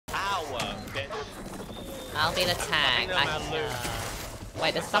I'll be the tank.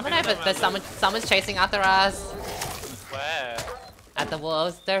 Wait, there's someone think over. I'm There's someone's chasing after us. Where? At the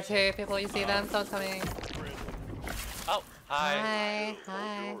wolves. There are two people. You see them? Someone's coming. Oh, hi.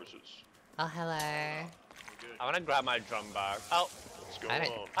 Hi. Oh, hello. I wanna grab my drum back. Oh, What's going I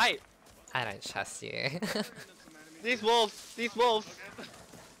don't- on? hi. I don't trust you. These wolves. These wolves.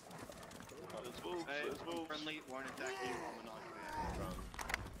 Friendly won't attack you. I'm a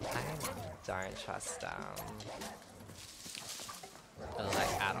nice man. I don't trust them.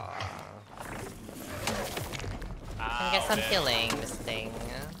 Like, at all. Can I get some healing, this thing?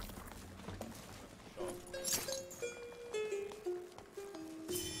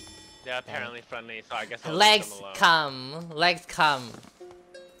 They're apparently friendly, so I guess I'll Legs leave them alone. come! Legs come!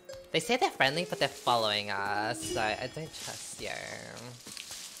 They say they're friendly, but they're following us, so I don't trust you.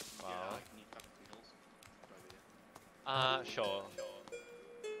 Well, Can you cover some heals? sure.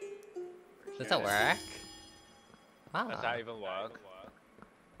 Does that work? Wow. Does that even work?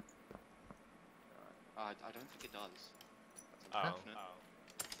 I don't think it does. Oh. That's unfortunate.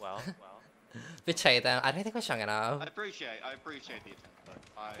 Well. Betray them. I don't think we're strong enough. I appreciate the attempt, though.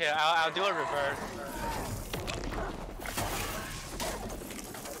 Here, I'll do a reverse.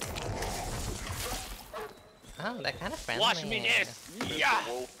 Oh, they're kind of friendly. Watch me this! Yeah!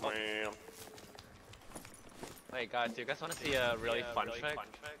 Wolfman. Wait, guys, do you guys want to see a really fun trick?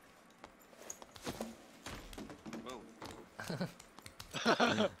 Whoa.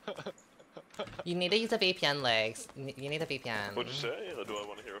 You need to use a VPN, Legs. You need a VPN. What'd you say? Or do I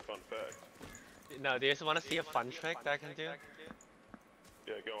want to hear a fun fact? No, do you just want to see a fun trick that I can do?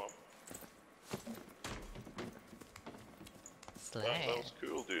 Yeah, go on. Slay. That was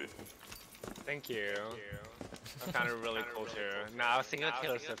cool, dude. Thank you. That's kind of really cool too. Now I was singing a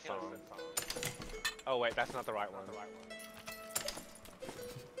Taylor Swift song. Oh wait, that's not the right one.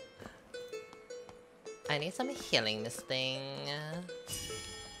 I need some healing, this thing.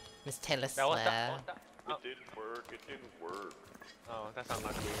 Miss Taylor That was Swift. Oh. It didn't work. It didn't work. Oh, that's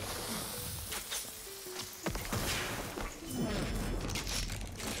unlucky.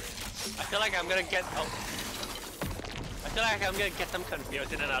 I feel like I'm gonna get. Oh. I feel like I'm gonna get them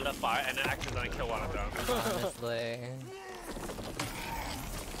confused in another fight and then accidentally kill one of them. Honestly.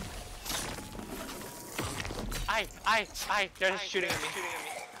 They're just shooting at me.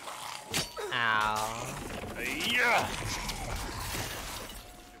 Ow. Yeah!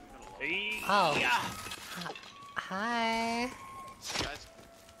 Oh. Yeah! Hi. Guys,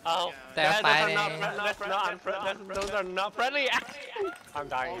 Oh, They're fighting. Those are not friendly. I'm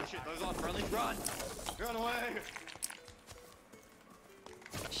dying. oh shit, those aren't friendly. Run! Run away!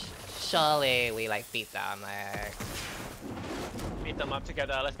 Surely we like beat them, like. Beat them up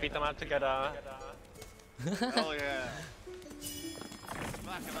together. Let's beat them up together. Hell yeah.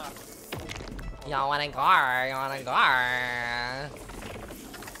 Back it up. Y'all wanna go? You wanna go? Hi.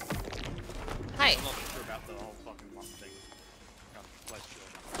 I'm not sure about the whole fucking one thing.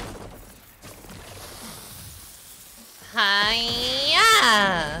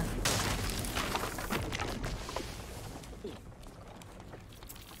 Hiya!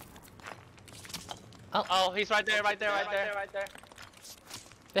 Oh, he's right there, right there.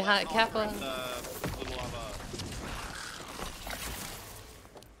 Behind, careful.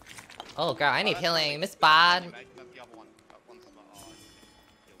 Oh girl, I need healing. Miss Bod.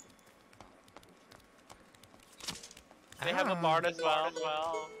 They have a bard as well.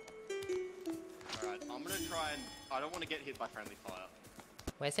 Alright, I'm gonna try and... I don't want to get hit by friendly fire.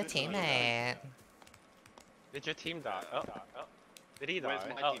 Where's your teammate? Did your team die? Oh. Did he die? Where's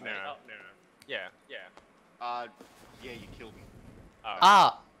my Oh, teammate? no. Yeah. Yeah, you killed me.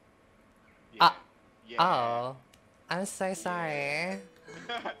 Oh. Yeah. Yeah. Oh. I'm so sorry.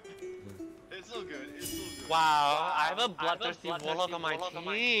 It's all good, it's all good. Wow, I have a bloodthirsty warlock on my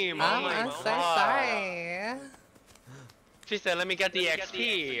team. Oh my I'm god. so sorry. She said, let me get the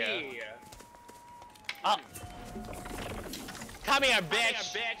XP. Oh. Come here,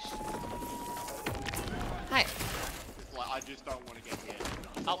 bitch. Hi. It's like, I just don't want to get hit.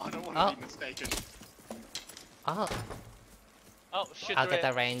 Oh. I don't want to be mistaken. Oh. Oh, shit. I'll get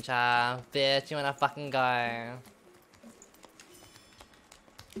the ranger. Bitch, you wanna fucking go?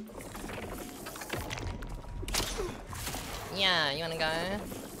 Yeah, you wanna go?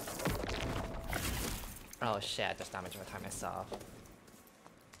 Oh shit, I just damaged my time myself.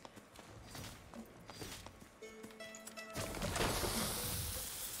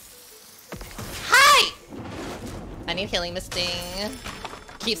 Hi! I need healing, Miss Sting.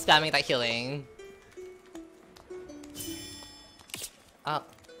 Keep spamming that healing. Oh.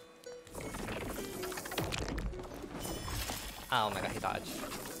 Oh my god, he dodged.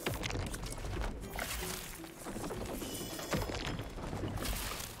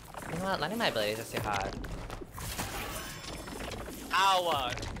 know what? Learning my abilities is too hard.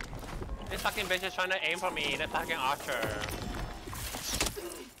 Ow! This fucking bitch is trying to aim for me, that fucking archer.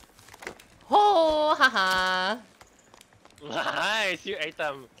 Oh, haha. Nice, you ate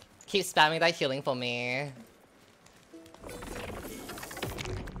them. Keep spamming that healing for me.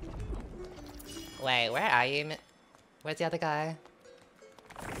 Wait, where are you? Where's the other guy?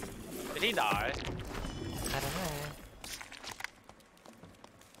 Did he die? I don't know.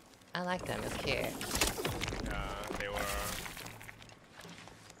 I like them, it's cute. Yeah, they were.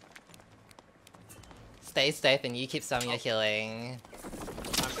 Stay safe and you keep spamming your healing.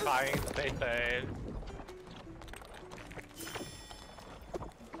 I'm trying to stay safe.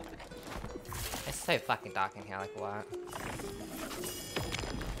 It's so fucking dark in here, like what?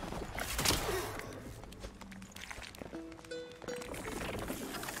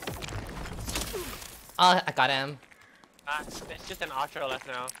 Oh, I got him. It's just an archer left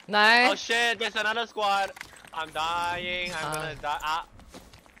now. No! Oh shit, there's another squad. I'm dying, I'm gonna die. Ah.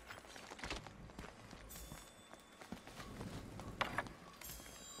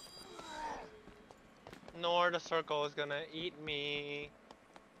 Nor the circle is gonna eat me.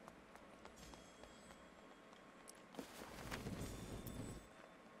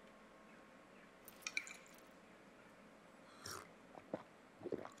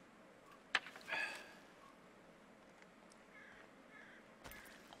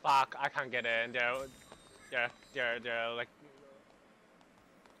 Fuck, I can't get in. They're like.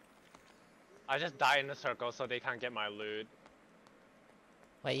 I just die in the circle so they can't get my loot.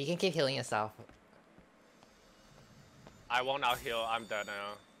 Wait, you can keep healing yourself. I won't out heal. I'm dead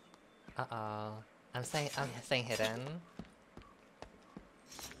now. Uh-oh. I'm staying hidden.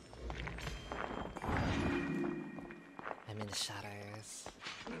 I'm in the shadows.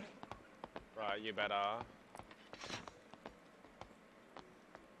 Right, you better.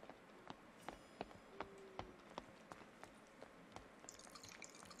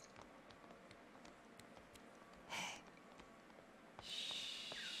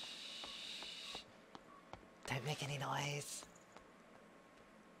 Don't make any noise.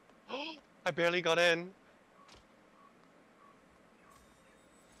 I barely got in.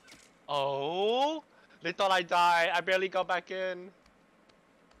 Oh, they thought I died. I barely got back in.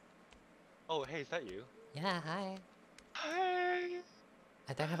 Oh, hey, is that you? Yeah, hi. Hey.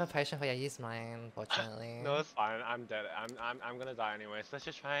 I don't have a potion for you. I used mine, fortunately. No, it's fine. I'm dead. I'm gonna die anyways. Let's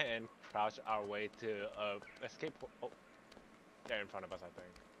just try and crouch our way to escape. Oh, they're in front of us, I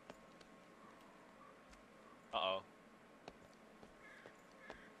think. Uh-oh.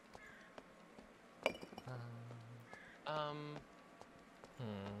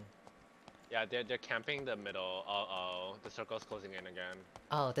 Yeah, they're camping the middle. Uh-oh. The circle's closing in again.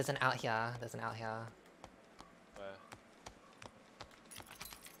 Oh, there's an out here. There's an out here. Where?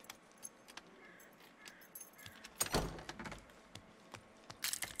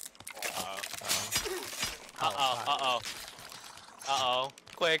 Uh-oh. Uh-oh. Uh-oh.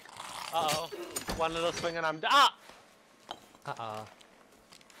 Quick. Uh-oh. One little swing and I'm ah! Uh-oh.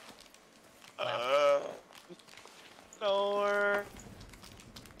 Lower.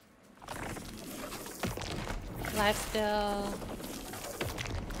 Life still.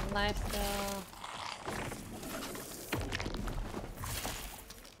 Life still.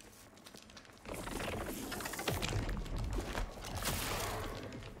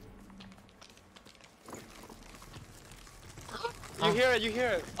 You hear it, you hear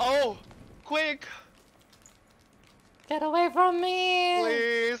it. Oh! Quick! Get away from me!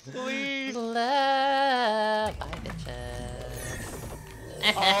 Please, please! Love. Bye, bitches.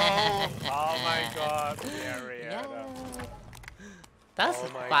 Oh my god, Marietta. Yeah. That was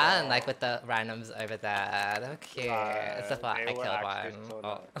Oh my fun, God. like with the randoms over there. They were cute. Right. Except for They I were killed actually one. so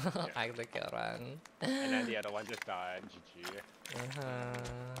Oh, nice. Yeah. I actually killed one. And then the other one just died. GG.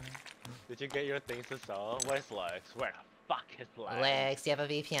 Did you get your things to sell? Where's Lex? Where the fuck is Lex? Lex, do you have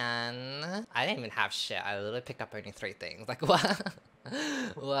a VPN? I didn't even have shit. I literally picked up only 3 things. Like, what?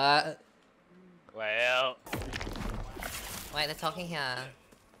 What? Well. Wait, they're talking here.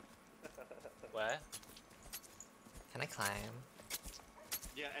 Where? Can I climb?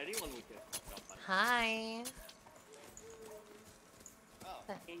 Yeah, anyone would get fucked up. Hi.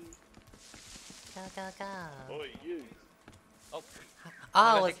 Oh. Go, go, go. Oi, you. Oh.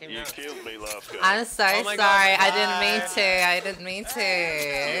 Oh, They came You out. killed me last time. I'm so Oh my sorry. God, I didn't mean bye. to. I didn't mean to.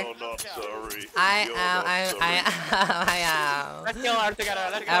 You're not sorry. I You're am. not sorry. I am. Let's kill her together.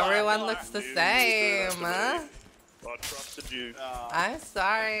 Let's kill her. Everyone looks the You same. deserve to I trusted you. I'm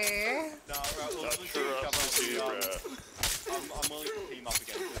sorry. No, right, we'll I do each other. trusted you, bruh. I'm willing to team up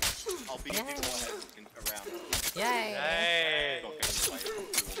again. I'll be a bit more hesitant around. Yay. Hey. Not getting away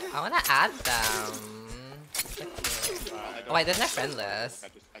from I wanna add them. Oh wait, there's no friend list.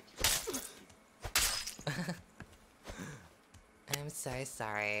 I'm so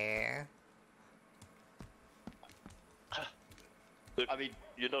sorry. Look, I mean,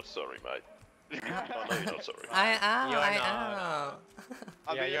 you're not sorry, mate. I know you're not sorry. I am, You're I not. am.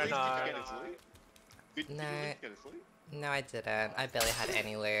 I Yeah, mean, you're at least not. did you get his loot? Did you No. at least get his loot? No, I didn't. I barely had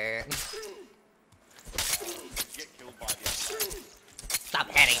any loot. Get killed by the other. Stop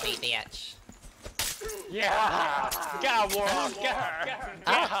hitting me, bitch. Yeah! Get her, Warlock! Get her!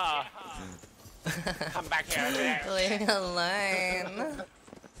 Get her! Come back here, bitch! Leave me alone.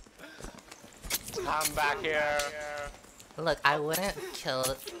 Come back here! Look, I wouldn't kill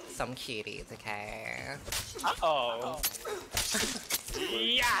some cuties, okay? Uh-oh!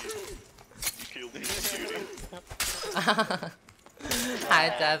 Yeah! Kill me, cutie. Hi,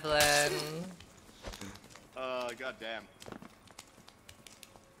 Devlin. Goddamn.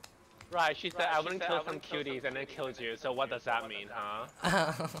 Right, she said I wouldn't kill some cuties and then killed you, so what does that mean, huh?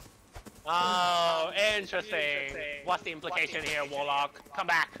 Oh, interesting. What's the implication here, Warlock? Come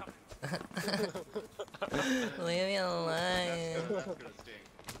back! Leave me alone. That's gonna sting.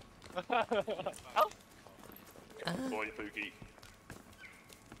 Oh! Boy, Pookie.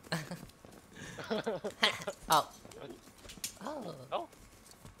 Oh. Oh. Oh!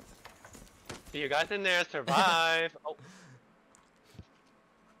 See you guys in there, survive! Oh!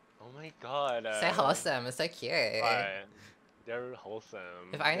 Oh my god. So wholesome, it's so cute. Right. They're wholesome.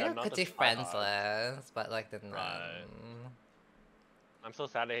 If I They're knew I not could the do friends tryhards. list, but like the Right. I'm so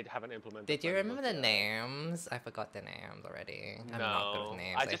sad they haven't implemented. Did you friends remember list the yet. names? I forgot the names already. I'm not good No, with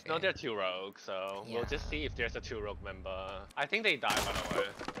names. I just know think. they're two rogues, so Yeah. we'll just see if there's a two rogue member. I think they died, by the way.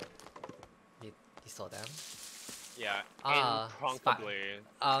 You saw them? Yeah, Ah, impromptly.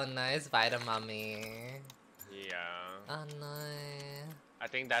 Oh no, Spider Mummy. Yeah, Oh no. I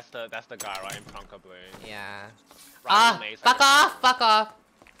think that's the guy, right? Impromptly. Yeah. Right, Ah! mace, I Fuck guess. off! Fuck off!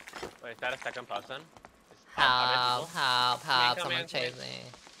 Wait, is that a second person? Help! Help! Help! Come Someone in, chase me.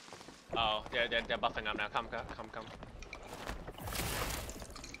 Oh, they're buffing up now. Come.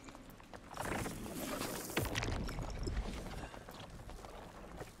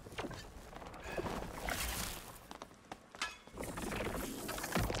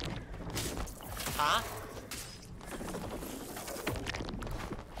 Huh?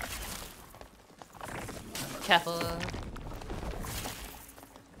 Careful.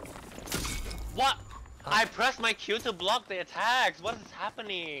 What? Oh. I pressed my Q to block the attacks. What is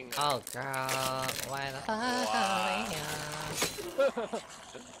happening? Oh girl, why the fuck are we here?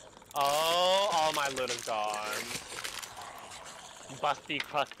 Oh, all my loot is gone. Busty,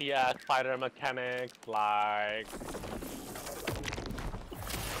 crusty ass fighter mechanics, like.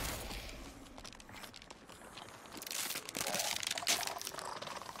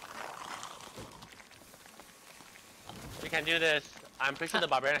 We can do this. I'm pretty sure the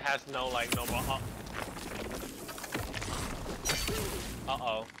barbarian has no more.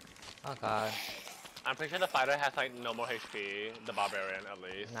 Uh-oh. Oh god. I'm pretty sure the fighter has like no more HP. The barbarian, at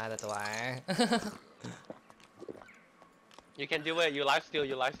least. Neither do I. You can do it. You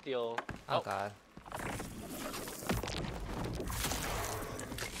lifesteal. Oh god.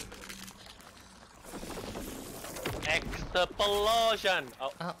 Explosion!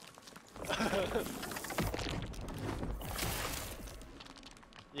 Oh. Oh.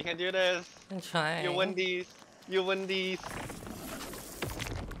 You can do this. I'm trying. You win these.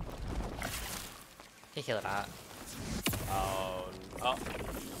 He killed that. Oh.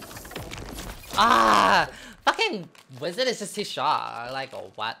 Ah! Fucking wizard is just too short. Like,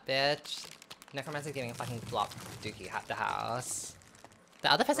 what, bitch? Necromancer getting fucking blocked dookie at the house.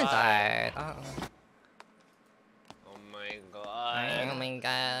 The other person Right. died. Oh. Oh my god. Oh my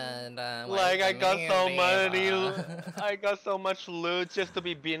god. Like I got so money. money. I got so much loot just to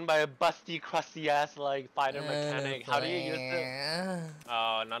be beaten by a busty, crusty ass like fighter mechanic. How do you use it?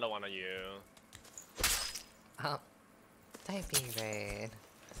 Oh, another one of you. Oh. Don't be rude.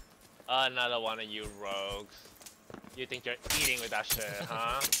 Another one of you rogues. You think you're eating with that shit,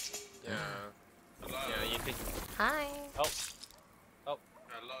 huh? Yeah. Hello. Yeah, you think. Hi. Oh.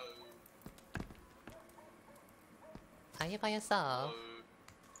 Hello. Are you by yourself? Hello.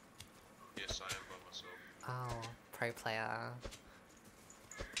 Yes, I am by myself. Oh, pro player.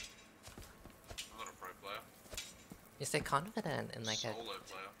 I'm not a pro player. You're so confident in like Solo a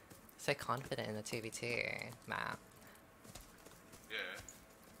player. so confident in the 2v2 map. Yeah.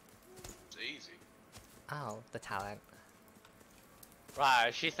 It's easy. Oh, the talent.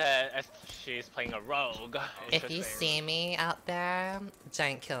 Right, she said she's playing a rogue. If you Interesting. see me out there,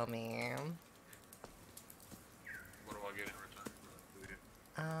 don't kill me. What do I get in return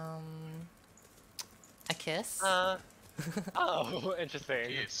for that? A kiss? Oh, interesting.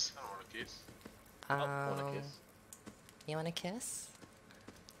 Kiss. I don't want a kiss. Want a kiss? You want a kiss?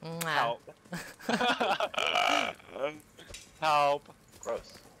 Mwah. Help. Help.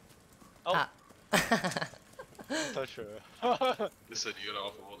 Gross. Oh, Ah. so true. Listen, you gotta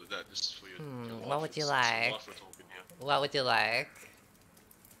offer more than that just for your What life. would you It's like? your life we're talking here. What would you like?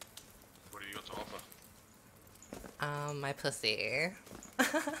 What do you got to offer? My pussy.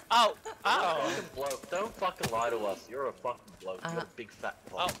 Oh, oh. Fucking bloke. Don't fucking lie to us. You're a fucking bloke. You're a big fat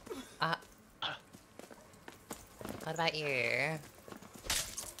bloke. What about you?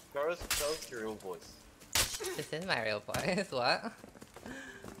 Show us your real voice. This is my real voice. What?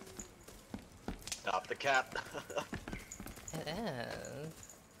 Stop the cat. It is.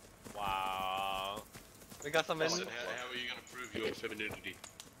 Wow. We got some in. Listen, how are you gonna prove your femininity?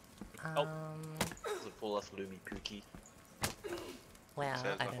 Doesn't fool us, Lumi Pookie. Well,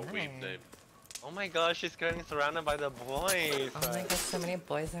 Sounds I like don't a know. weird name. Oh my gosh, she's getting surrounded by the boys. Oh my god, so many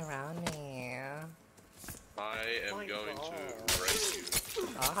boys around me. I am My going God. to rape you.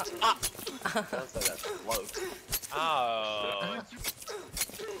 Sounds like that's a bloke. Oh.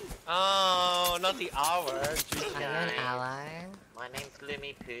 Oh, not the hour. Jeez, Are you an guys. ally? My name's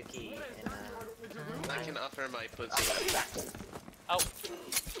Lumi Pookie, and I can offer my pussy. Oh,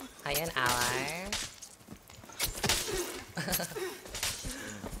 Are you an ally?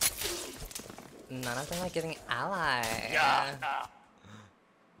 None of them are getting ally. yeah.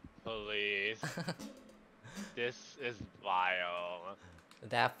 Please. This is vile.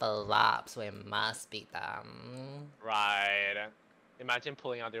 They're flops. We must beat them. Right. Imagine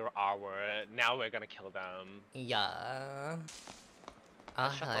pulling out your R word. Now we're gonna kill them. Yeah.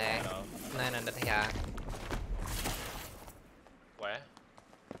 Oh, Shut the hello. light off. No, they're here. Where?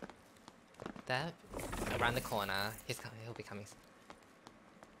 They're around the corner. He'll be coming.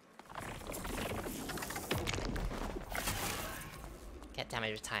 Get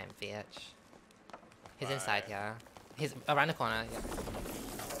damage with time, bitch. He's inside here. He's around the corner. Yeah.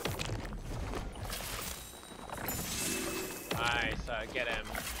 Nice, get him.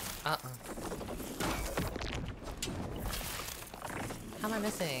 How am I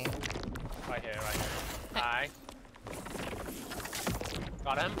missing? Right here, right here. Hi.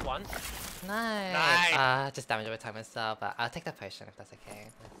 Got him once. Nice. Nice. Just damage over time myself, but I'll take the potion if that's okay.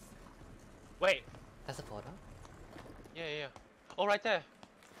 Wait. That's a portal. Yeah. Oh, right there.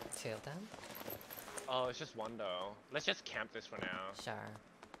 Two of them. Oh, it's just one though. Let's just camp this for now. Sure.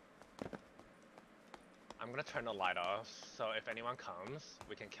 I'm gonna turn the light off, so if anyone comes,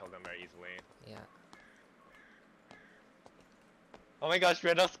 we can kill them very easily. Yeah. Oh my gosh,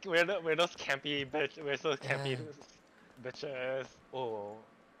 we're those campy bitch. We're so campy bitches. Oh,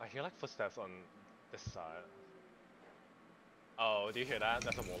 I hear like footsteps on this side. Oh, do you hear that?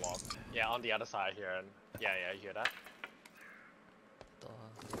 That's a warlock. Yeah, on the other side here. Yeah, you hear that? Door.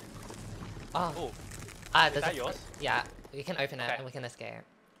 Oh. Oh, is there's that yours? Yeah, we can open it Okay. and we can escape.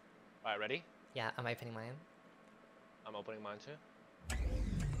 Alright, ready? Yeah, I'm opening mine. I'm opening mine too.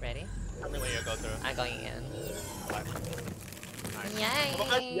 Ready? Tell me when you go through. I'm going in. Right. Nice. Yay! Oh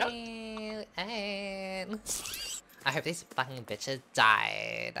my God, And I hope these fucking bitches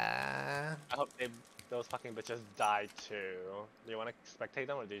died. I hope those fucking bitches die too. Do you want to spectate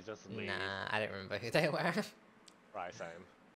them or do you just leave? Nah, I don't remember who they were. Right, same.